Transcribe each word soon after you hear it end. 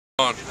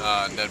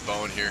Ned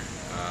Bowen here,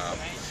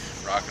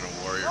 rocking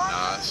a Warrior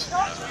Nas.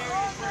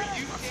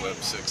 My flip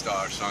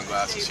 $6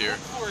 sunglasses here.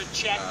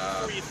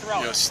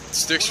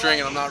 Stick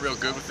stringing, I'm not real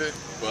good with it,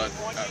 but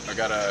I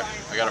got a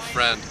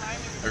friend.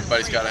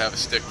 Everybody's got to have a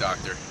stick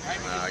doctor.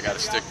 I got a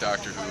stick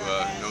doctor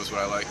who knows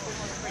what I like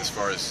as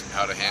far as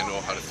how to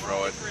handle, how to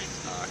throw it.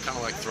 I kind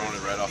of like throwing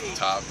it right off the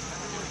top,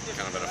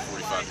 kind of at a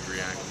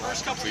 45-degree angle,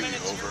 not completely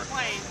over,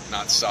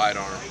 not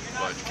sidearm,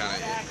 but kind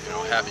of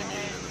happy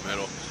medium in the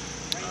middle.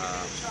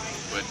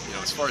 But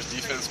as far as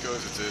defense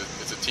goes,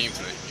 it's a team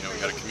thing. We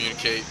got to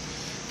communicate,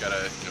 got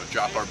to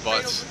drop our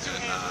butts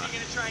and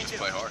just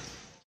play hard.